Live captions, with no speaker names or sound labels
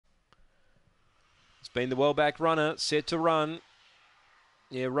been the well-backed runner, set to run.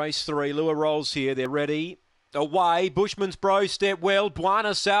 Yeah, race 3. Lure rolls here. They're ready. Away. Bushman's Bro step well.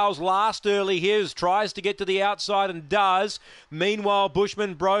 Buana Sal's last early here. Tries to get to the outside and does. Meanwhile,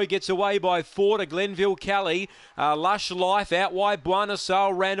 Bushman Bro gets away by 4 to Glenville Cali. Lush Life out wide. Buana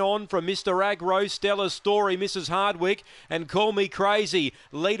Sal ran on from Mr. Agro. Stella Story, Mrs. Hardwick, and Call Me Crazy.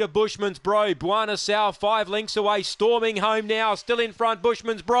 Leader Bushman's Bro. Buana Sal 5 lengths away. Storming home now. Still in front.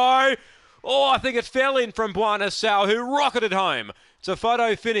 Bushman's Bro. Oh, I think it fell in from Buana Sal, who rocketed home. It's a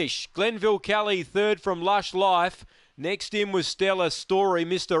photo finish. Glenville Cali third from Lush Life. Next in was Stella Story,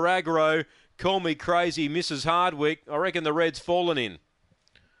 Mr. Agro. Call Me Crazy, Mrs. Hardwick. I reckon the red's fallen in.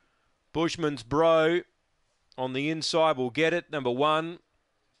 Bushman's Bro on the inside will get it. Number 1.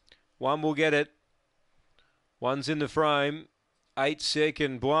 1 will get it. 1's in the frame. 8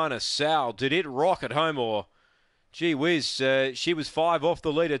 second Buana Sal. Did it rock at home or... Gee whiz, she was 5 off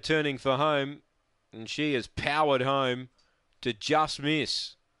the leader turning for home. And she has powered home to just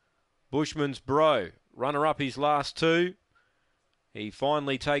miss. Bushman's Bro, runner up his last 2. He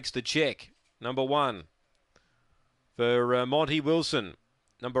finally takes the check. Number 1 for Monty Wilson.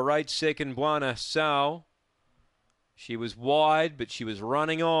 Number 8, second Buana Sal. She was wide, but she was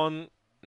running on.